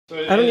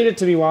I don't need it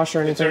to be washed or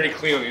anything. It's already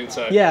clean on the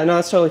inside. Yeah, no,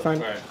 that's totally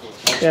fine. Alright, cool.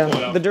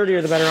 Yeah, the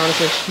dirtier the better,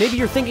 honestly. Maybe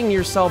you're thinking to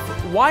yourself,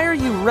 why are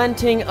you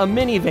renting a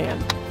minivan?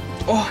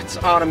 Oh, it's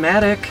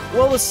automatic.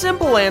 Well, the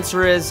simple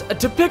answer is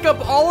to pick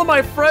up all of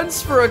my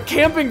friends for a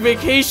camping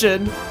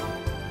vacation.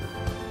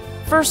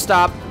 First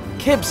stop,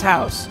 Kib's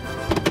house.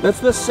 That's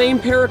the same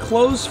pair of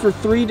clothes for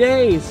 3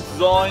 days. This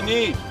is all I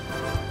need.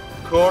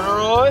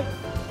 Corduroy?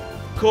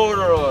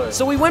 Corduroy.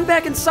 So we went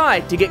back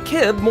inside to get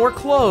Kib more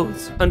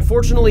clothes.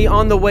 Unfortunately,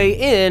 on the way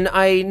in,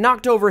 I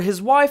knocked over his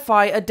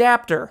Wi-Fi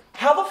adapter.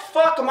 How the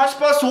fuck am I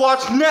supposed to watch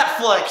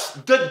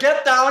Netflix? The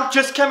Get Down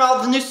just came out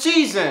with the new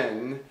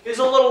season. It's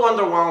a little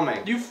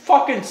underwhelming. You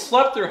fucking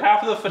slept through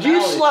half of the finale.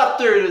 You slept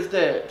through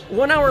it.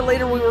 1 hour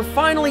later, we were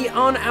finally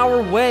on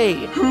our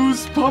way.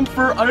 Who's pumped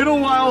for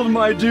Idyllwild,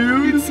 my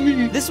dude? It's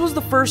me. This was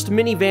the first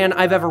minivan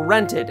I've ever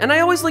rented, and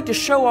I always like to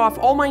show off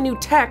all my new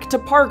tech to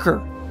Parker.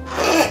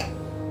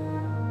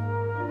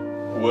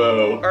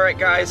 Whoa. All right,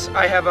 guys,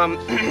 I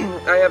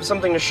have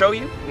something to show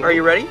you. Are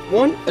you ready?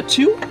 1,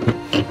 2.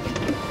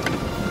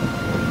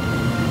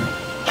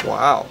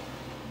 Wow.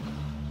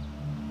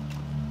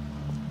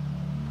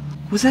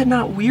 Was that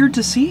not weird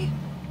to see?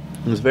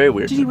 It was very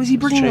weird. Was he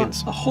bringing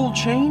a whole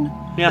chain?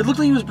 Yeah. It looked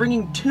like he was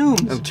bringing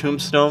tombs. And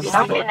tombstones.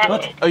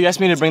 What? Oh, you asked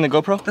me to bring the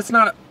GoPro? That's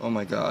not. Oh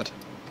my god.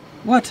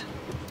 What?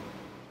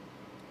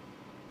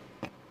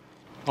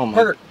 Oh my.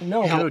 Parker,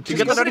 no. Dude,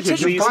 get that out of here.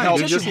 Please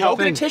help. Just help.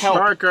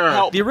 Parker.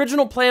 Help. The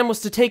original plan was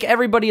to take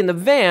everybody in the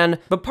van,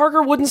 but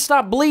Parker wouldn't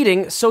stop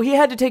bleeding, so he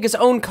had to take his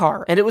own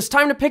car, and it was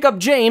time to pick up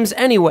James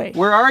anyway.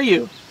 Where are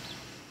you?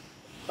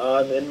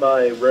 I'm in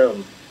my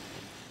room.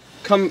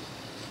 Come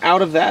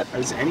out of that.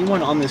 Is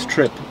anyone on this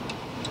trip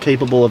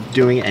capable of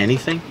doing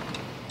anything?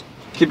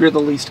 Kib, you're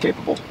the least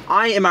capable.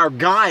 I am our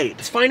guide.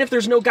 It's fine if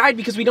there's no guide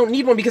because we don't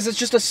need one because it's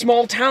just a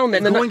small town.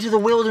 That Going to the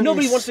wilderness.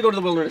 Nobody wants to go to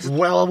the wilderness.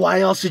 Well,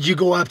 why else did you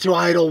go up to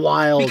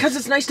Idyllwild? Because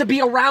it's nice to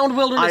be around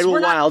wilderness.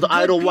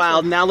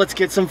 Idyllwild. Now let's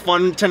get some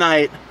fun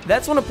tonight.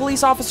 That's when a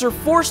police officer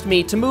forced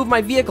me to move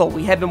my vehicle.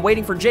 We had been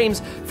waiting for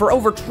James for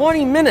over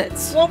 20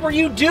 minutes. What were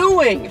you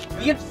doing?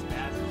 The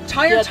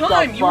entire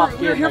time.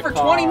 We were here for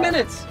 20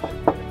 minutes.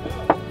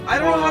 I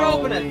don't know how to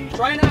open it.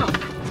 Try it out.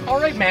 All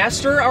right,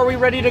 Master, are we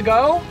ready to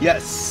go?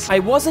 Yes. I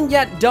wasn't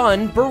yet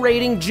done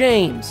berating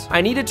James.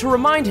 I needed to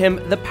remind him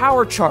the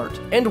power chart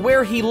and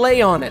where he lay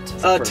on it.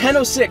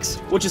 10:06,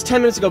 which is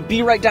 10 minutes ago.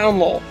 Be right down,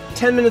 lol.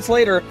 10 minutes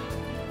later,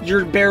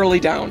 you're barely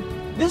down.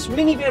 This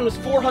minivan was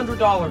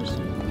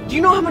 $400. Do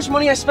you know how much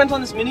money I spent on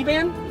this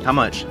minivan? How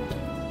much?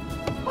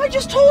 I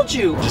just told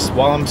you. Just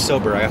while I'm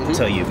sober, I have to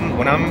tell you.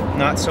 When I'm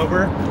not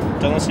sober,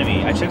 don't listen to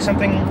me. I took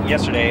something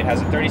yesterday. It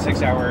has a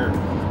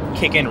 36-hour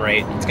kick-in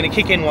rate. It's gonna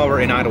kick in while we're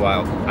in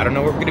Idyllwild. I don't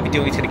know what we're gonna be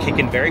doing. It's gonna kick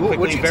in very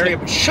quickly.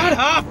 Shut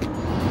up!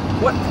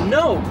 What?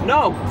 No.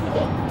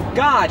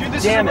 God Dude,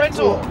 this damn is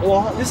a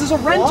rental. This is a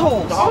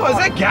rental. Oh, is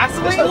that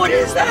gasoline? What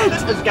is that?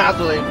 This is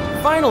gasoline.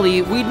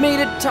 Finally, we'd made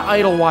it to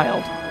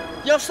Idyllwild.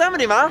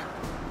 Yosemite, man.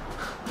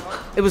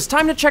 It was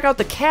time to check out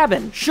the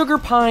cabin, Sugar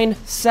Pine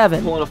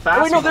 7. Pulling a fast.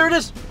 Oh, wait, no, there it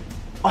is.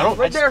 Oh,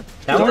 right there.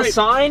 That to was the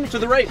sign. To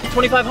the right.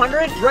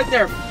 2,500. Right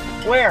there.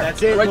 Where?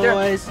 That's it, right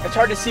boys. There. It's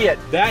hard to see it.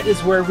 That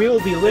is where we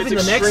will be living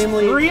the next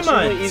 3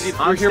 months. Easy.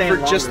 We're here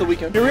for just the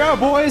weekend. Here we are,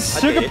 boys.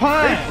 Sugar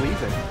Pine.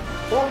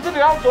 Well, we did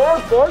the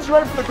outdoors, boys. You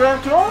ready for the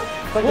grand tour?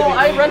 Well,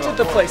 I rented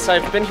the place.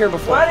 I've been here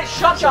before. Let it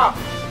shut up.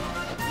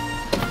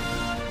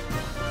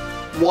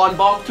 1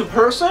 bunk to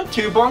person,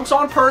 2 bunks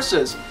on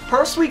purses.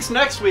 Purse week's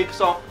next week,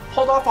 so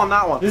hold off on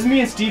that one. This is me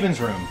and Steven's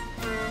room.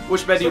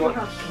 Which bed do you want?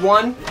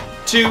 1,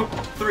 2,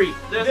 3.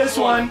 This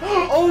one.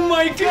 Oh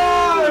my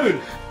god!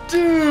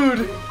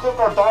 Dude! Click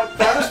our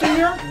dynasty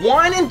here.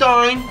 Wine and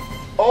dine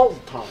all the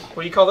time.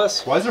 What do you call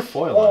this? Why is there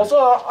foil Oh, on it?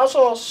 it's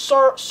a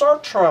SAR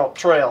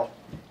trail.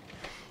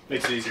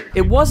 Makes it easier.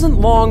 It wasn't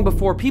long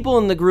before people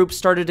in the group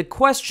started to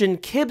question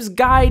Kib's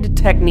guide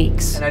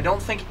techniques. And I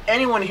don't think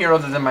anyone here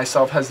other than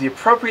myself has the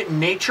appropriate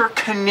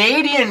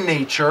Canadian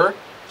nature,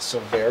 so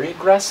very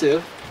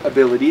aggressive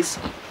abilities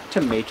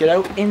to make it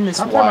out in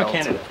this wild.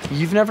 Canada.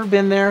 You've never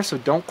been there, so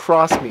don't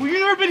cross me. Well,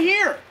 you've never been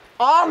here.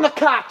 I'm the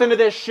captain of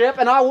this ship,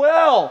 and I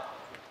will.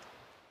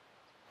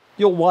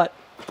 You'll what?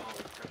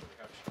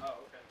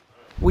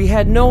 We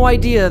had no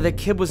idea that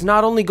Kib was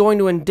not only going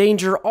to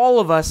endanger all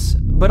of us,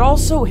 but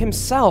also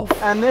himself.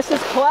 And this is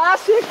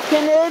classic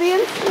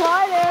Canadian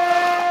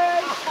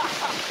sliding.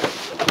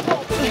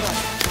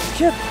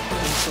 Kib,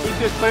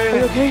 are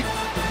you okay?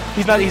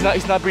 He's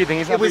not breathing.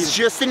 It was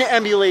just an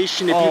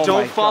emulation. If you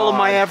don't follow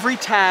my every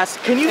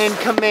task and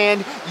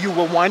command, you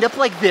will wind up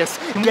like this,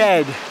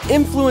 dead.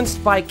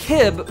 Influenced by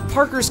Kib,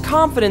 Parker's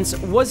confidence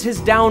was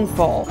his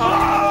downfall.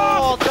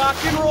 Oh, dock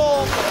and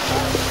roll.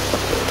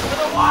 To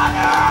the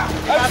water.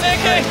 I'm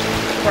sinking.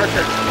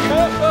 Parker.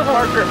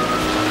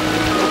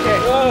 Okay.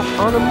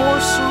 On a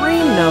more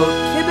serene note,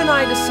 Kib and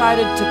I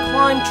decided to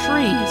climb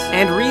trees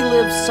and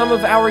relive some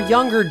of our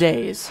younger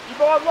days. You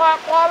going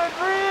black water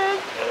trees?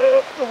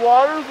 The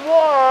water's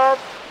warm.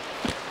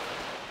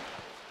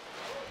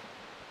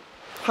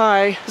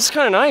 Hi. This is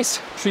kind of nice.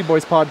 Tree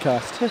Boys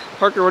podcast.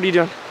 Parker, what are you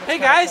doing? Hey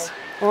guys,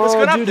 what's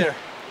going up there?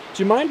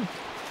 Do you mind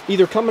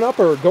either coming up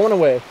or going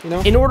away, you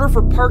know? In order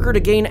for Parker to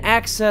gain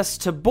access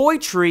to Boy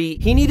Tree,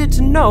 he needed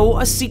to know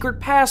a secret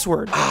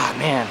password. Ah,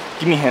 man.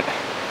 Give me a hint.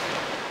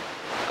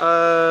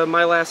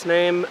 My last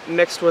name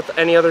mixed with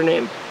any other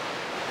name.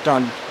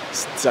 Done.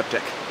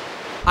 Septic.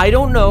 I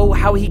don't know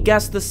how he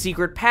guessed the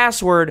secret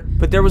password,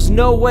 but there was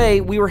no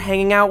way we were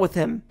hanging out with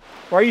him.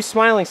 Why are you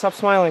smiling? Stop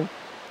smiling.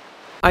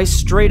 I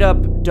straight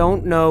up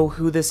don't know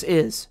who this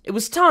is. It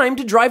was time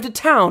to drive to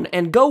town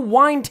and go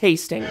wine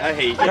tasting. I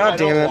hate you. God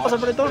damn it.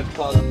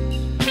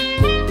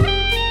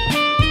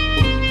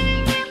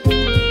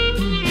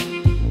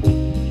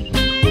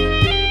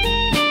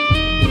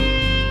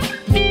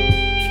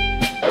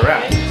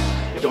 Alright.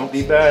 Don't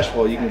be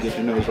bashful, you can get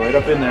your nose right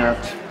up in there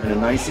and a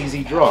nice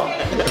easy draw.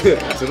 So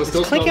it'll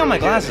still Clicking on my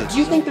glasses. Do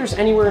you think there's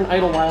anywhere in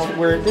Idyllwild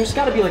where there's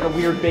got to be like a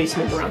weird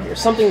basement around here?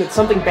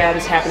 Something bad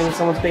is happening in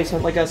someoone's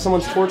basement, like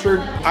someone's tortured.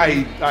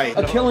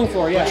 A killing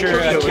floor, yeah.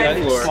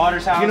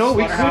 Slaughter's house. You know,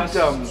 we could.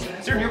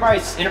 Is there nearby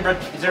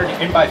interbred? Is there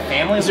nearby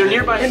family? Is there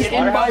nearby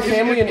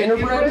family and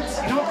interbred?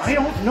 You know, I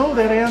don't know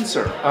that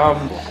answer.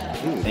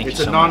 It's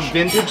a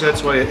non-vintage,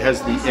 that's why it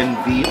has the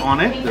NV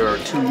on it. There are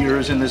 2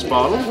 years in this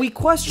bottle. We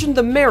questioned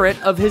the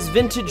merit of his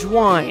vintage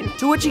wine,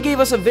 to which he gave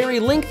us a very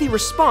lengthy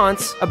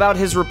response about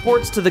his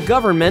reports to the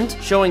government,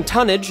 showing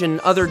tonnage and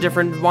other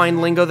different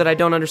wine lingo that I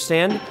don't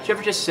understand. Did you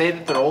ever just say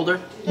that they're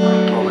older?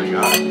 Oh my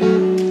god.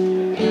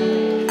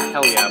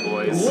 Hell yeah,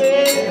 boys.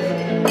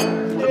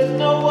 There's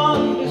no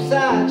one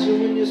beside you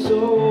when you're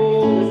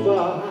so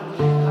far.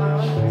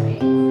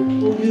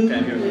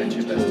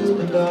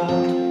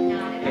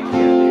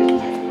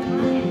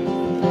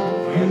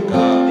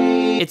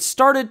 It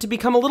started to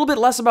become a little bit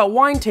less about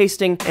wine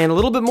tasting and a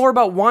little bit more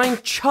about wine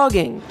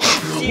chugging.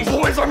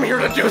 Boys, I'm here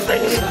to do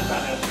things.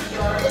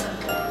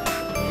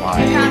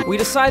 We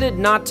decided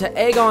not to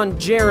egg on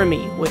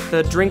Jeremy with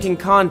the drinking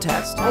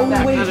contest. Oh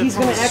wait, he's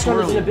gonna act on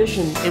his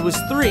inhibition. It was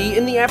 3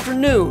 in the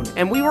afternoon,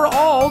 and we were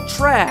all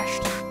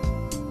trashed.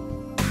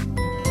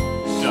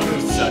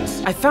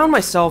 I found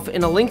myself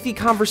in a lengthy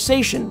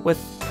conversation with,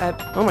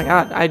 oh my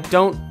god,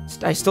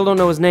 I still don't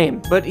know his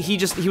name, but he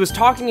was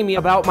talking to me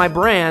about my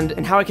brand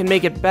and how I can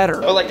make it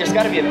better. Oh, like there's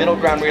gotta be a middle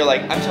ground where you're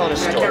like, I'm telling a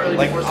story.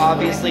 Like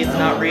obviously it's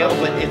not real,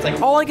 but it's like.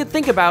 All I could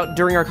think about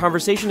during our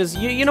conversation is,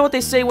 you know what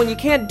they say, when you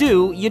can't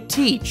do, you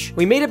teach.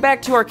 We made it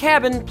back to our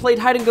cabin, played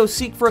hide and go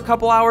seek for a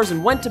couple hours,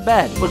 and went to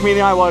bed. Look me in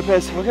the eye while I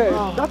piss. Okay.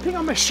 Stop peeing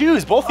on my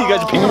shoes. Both of you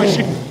guys are peeing on my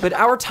shoes. But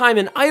our time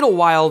in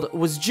Idyllwild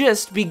was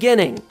just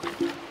beginning.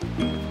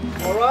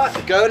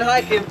 Alright, going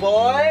hiking,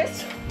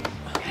 boys.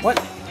 What?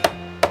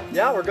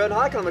 Yeah, we're going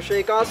hiking. I'm gonna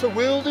shake off some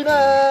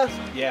wilderness.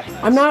 Yeah.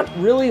 I'm not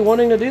really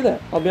wanting to do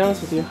that. I'll be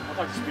honest with you. I'll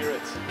talk to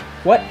spirits.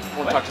 What? I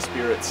want to talk to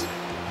spirits.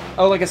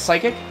 Oh, like a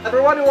psychic?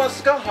 Everyone who wants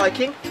to go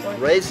hiking,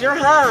 raise your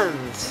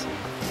hands.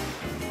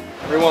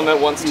 Everyone that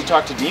wants to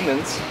talk to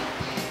demons.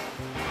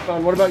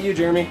 Fine. What about you,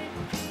 Jeremy?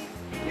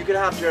 You can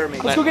have Jeremy.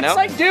 Let's go get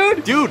psyched,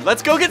 dude! Dude,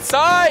 let's go get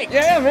psyched!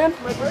 Yeah, man.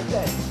 My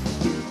birthday.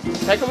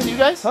 Can I come with you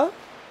guys? Huh?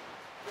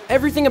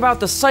 Everything about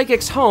the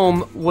psychic's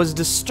home was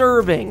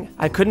disturbing.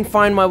 I couldn't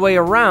find my way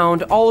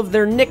around all of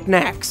their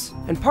knickknacks,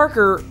 and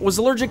Parker was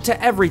allergic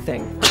to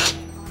everything.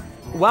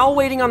 While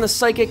waiting on the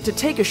psychic to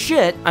take a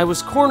shit, I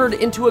was cornered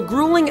into a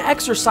grueling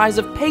exercise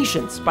of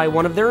patience by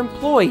one of their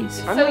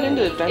employees. I'm not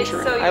into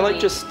adventuring. so I like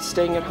unique. just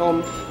staying at home.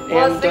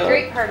 Well, and, it's the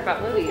great part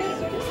about movies is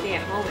you can stay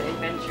at home and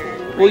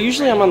adventure. Well,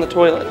 usually I'm on the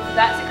toilet.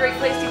 That's a great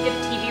place to get a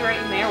TV right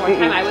in there. One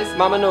time I was.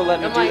 Mama no let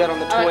me I'm do like, that on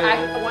the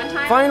toilet. One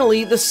time.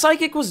 Finally, the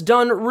psychic was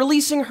done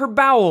releasing her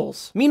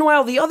bowels.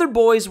 Meanwhile, the other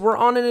boys were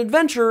on an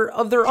adventure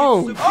of their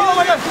own. Oh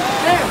my god!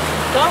 Damn!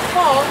 Don't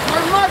fall!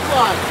 We're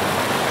mudslide!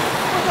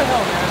 What the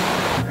hell, man?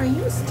 Are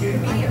you a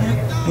student right now?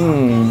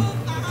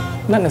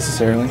 Not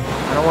necessarily.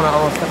 I don't want to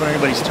almost step on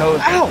anybody's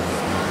toes. Ow!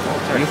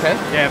 Are you okay?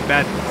 Yeah,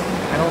 bad.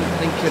 I don't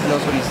think Kid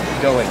knows what he's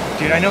doing.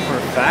 Dude, I know for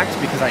a fact,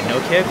 because I know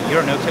Kid. You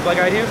don't know Kid like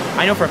I do.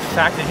 I know for a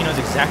fact that he knows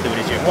exactly what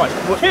he's doing. Watch.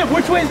 Kid,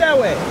 which way's that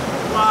way?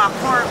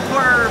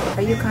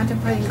 Are you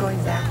contemplating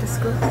going back to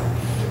school?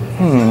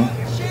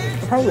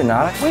 Probably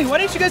not. Wait, why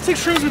didn't you guys take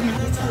shrooms with me? You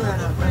two are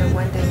on a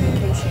one-day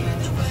vacation,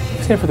 aren't you?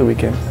 Just here for the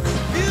weekend.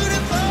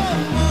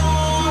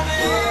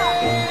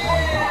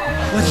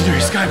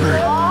 Legendary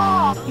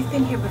Skybird. You've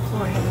been here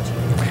before, haven't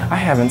you? I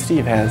haven't.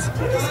 Steve has.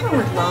 This one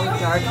with long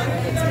dark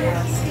hair that's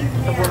past.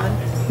 A woman?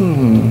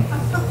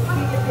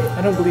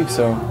 I don't believe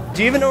so.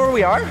 Do you even know where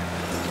we are?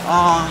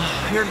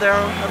 Here, there,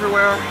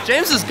 everywhere.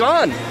 James is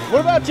gone.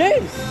 What about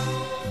James?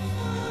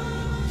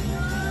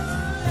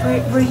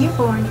 Were you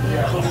born in the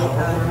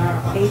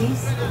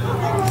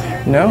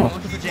 80s? No. I'm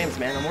looking for James,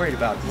 man. I'm worried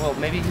about him. Well,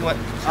 maybe he went.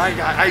 I'm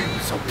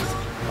so busy.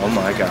 Oh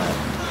my god.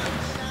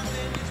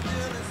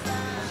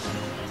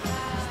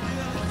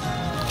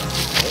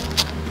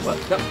 What?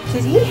 No.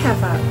 Did he have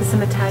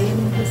some Italian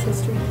in his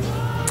history?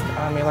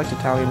 He liked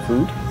Italian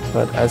food,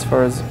 but as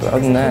far as other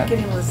than that.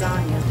 Getting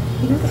lasagna.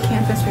 You know, the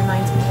canvas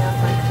reminds me of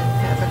like the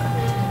fabric on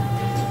a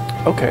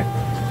tent. Okay.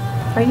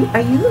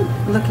 Are you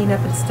looking up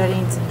and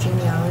studying some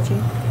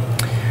genealogy?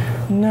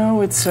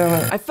 No, it's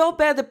I felt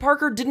bad that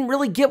Parker didn't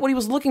really get what he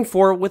was looking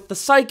for with the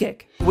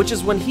psychic, which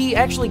is when he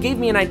actually gave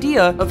me an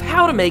idea of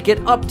how to make it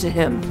up to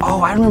him.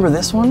 Oh, I remember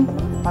this one.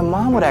 My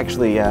mom would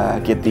actually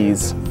get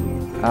these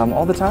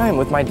all the time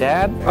with my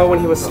dad. Oh, when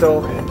he was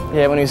still...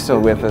 Yeah, when he was still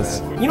with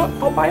us. You know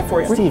what? I'll buy it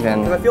for you.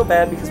 Steven. Because I feel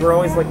bad because we're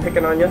always like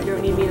picking on you. You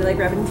don't need me to like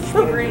grab any tissue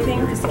or anything,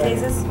 just in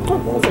cases?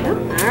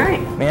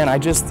 Alright. Man,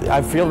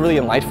 I feel really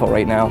delightful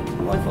right now.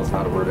 Delightful's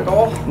not a word at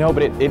all. No,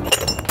 but it...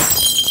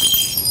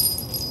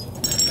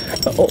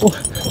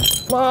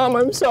 Oh. Mom,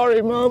 I'm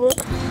sorry, Mama.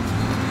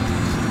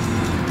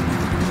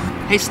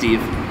 Hey,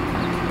 Steve.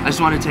 I just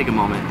wanted to take a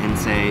moment and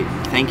say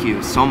thank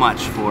you so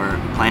much for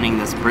planning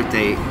this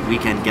birthday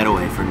weekend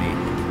getaway for me.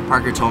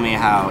 Parker told me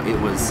how it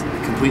was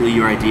completely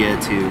your idea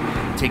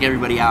to take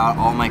everybody out,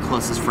 all my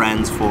closest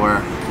friends, for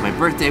my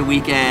birthday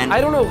weekend.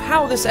 I don't know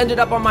how this ended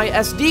up on my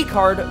SD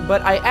card,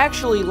 but I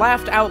actually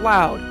laughed out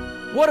loud.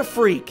 What a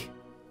freak.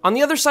 On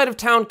the other side of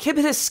town, Kib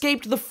had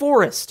escaped the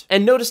forest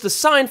and noticed a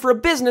sign for a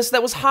business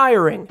that was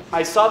hiring.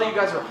 I saw that you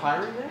guys are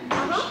hiring there?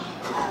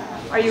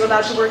 Are you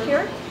allowed to work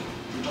here?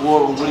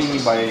 Well, what do you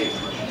mean by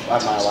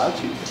am I allowed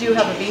to? Do you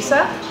have a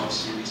visa?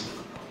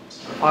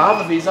 I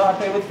have a visa, I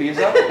pay with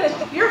Visa.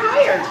 You're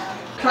hired.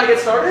 Can I get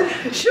started?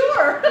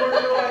 Sure.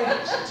 Where do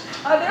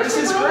I... There's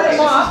This is some great.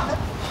 room.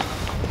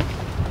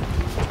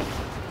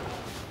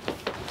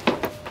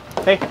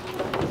 Hey.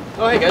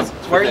 Oh, hey guys.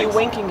 Why are you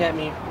winking at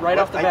me right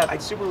off the bat?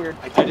 It's super weird.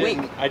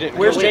 I didn't.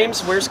 Where's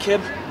James? Where's Kib?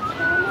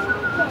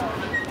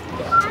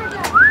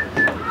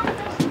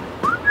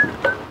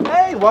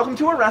 Hey, welcome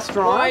to a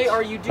restaurant. Why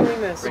are you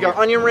doing this? We got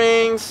onion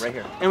rings. Right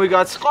here. And we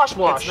got squash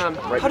wash.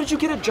 How did you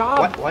get a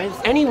job Why is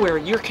anywhere?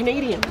 You're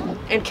Canadian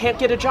and can't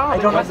get a job. I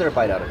don't know. Why is there a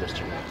bite out of this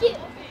chicken?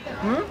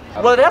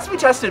 Well, it has to be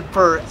tested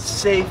for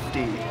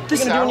safety. What are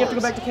you gonna do when you have to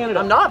go back to Canada?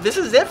 I'm not. This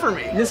is it for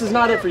me. This is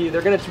not it for you.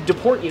 They're gonna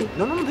deport you.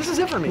 No, this is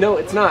it for me. No,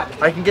 it's not.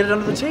 I can get it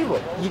under the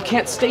table. You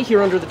can't stay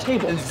here under the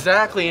table.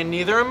 Exactly, and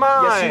neither am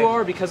I. Yes, you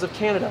are because of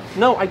Canada.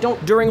 No, I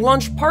don't. During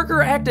lunch,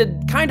 Parker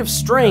acted kind of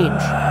strange,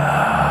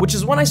 which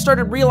is when I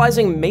started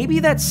realizing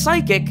maybe that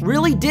psychic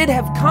really did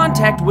have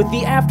contact with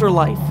the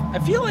afterlife. I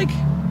feel like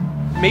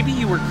maybe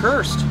you were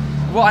cursed.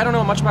 Well, I don't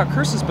know much about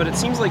curses, but it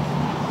seems like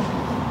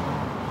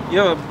you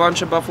have a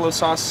bunch of buffalo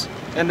sauce,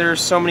 and there's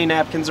so many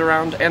napkins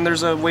around, and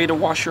there's a way to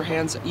wash your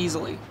hands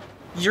easily.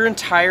 Your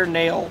entire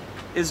nail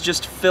is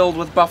just filled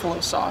with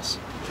buffalo sauce.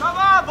 Come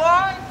on,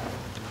 boy!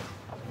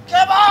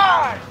 Come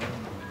on!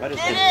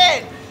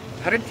 Get in!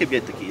 How did Kib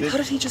get the keys? How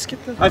did he just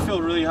get the... I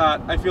feel really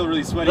hot. I feel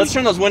really sweaty. Let's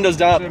turn those windows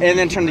up and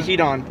then turn the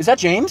heat on. Is that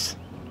James?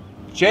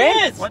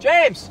 James! What?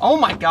 James! Oh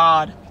my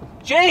God.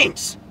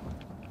 James!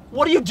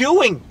 What are you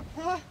doing?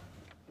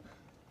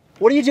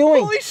 What are you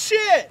doing? Holy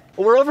shit!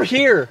 We're over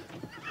here.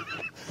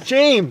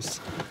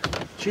 James!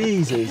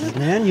 Jesus,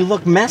 man, you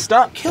look messed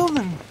up. Kill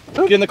them.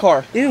 Get in the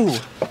car. Ew.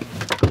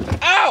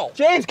 Ow!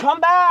 James, come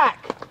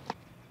back!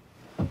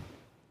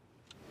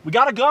 We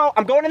gotta go.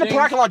 I'm going in the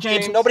parking lot,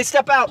 James. Nobody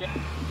step out.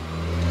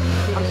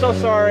 I'm so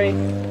sorry.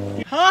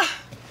 Huh?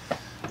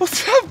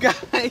 What's up,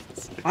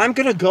 guys? I'm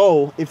gonna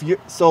go if you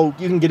so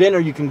you can get in or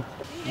you can.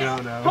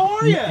 No. How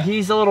are you?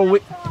 He's a little.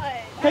 Can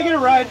I get a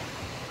ride?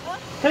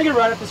 Can I get a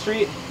ride up the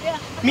street? Yeah.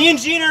 Me and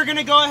Gina are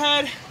gonna go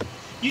ahead.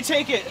 You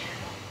take it.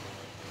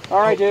 All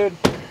right, dude.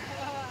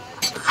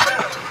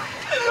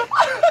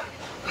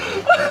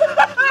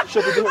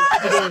 Shut the door.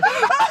 Shut the door.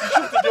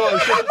 Shut the door.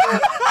 Shut the door.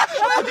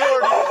 Shut the door.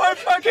 Oh my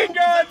fucking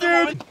God,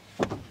 dude!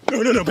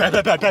 No, bad.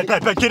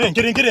 Get in.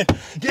 Get in.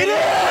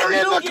 We're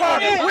in the car.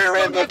 We're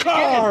in the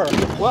car.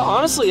 Well,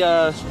 honestly,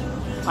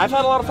 I've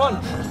had a lot of fun.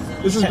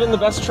 This has been the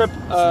best trip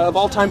of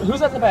all time.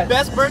 Who's at the back?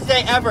 Best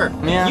birthday ever.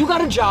 Yeah. You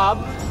got a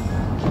job.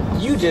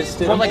 You just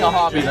did. More like a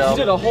hobby, though. You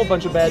did a whole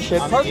bunch of bad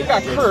shit. Parker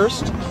got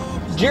cursed.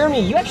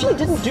 Jeremy, you actually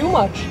didn't do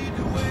much.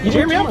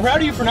 Jeremy, I'm proud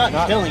of you for not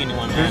killing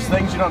anyone, man. There's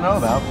things you don't know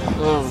about.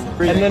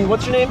 And then,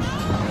 what's your name?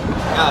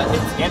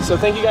 It's So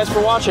thank you guys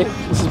for watching.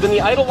 This has been the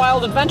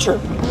Idyllwild adventure.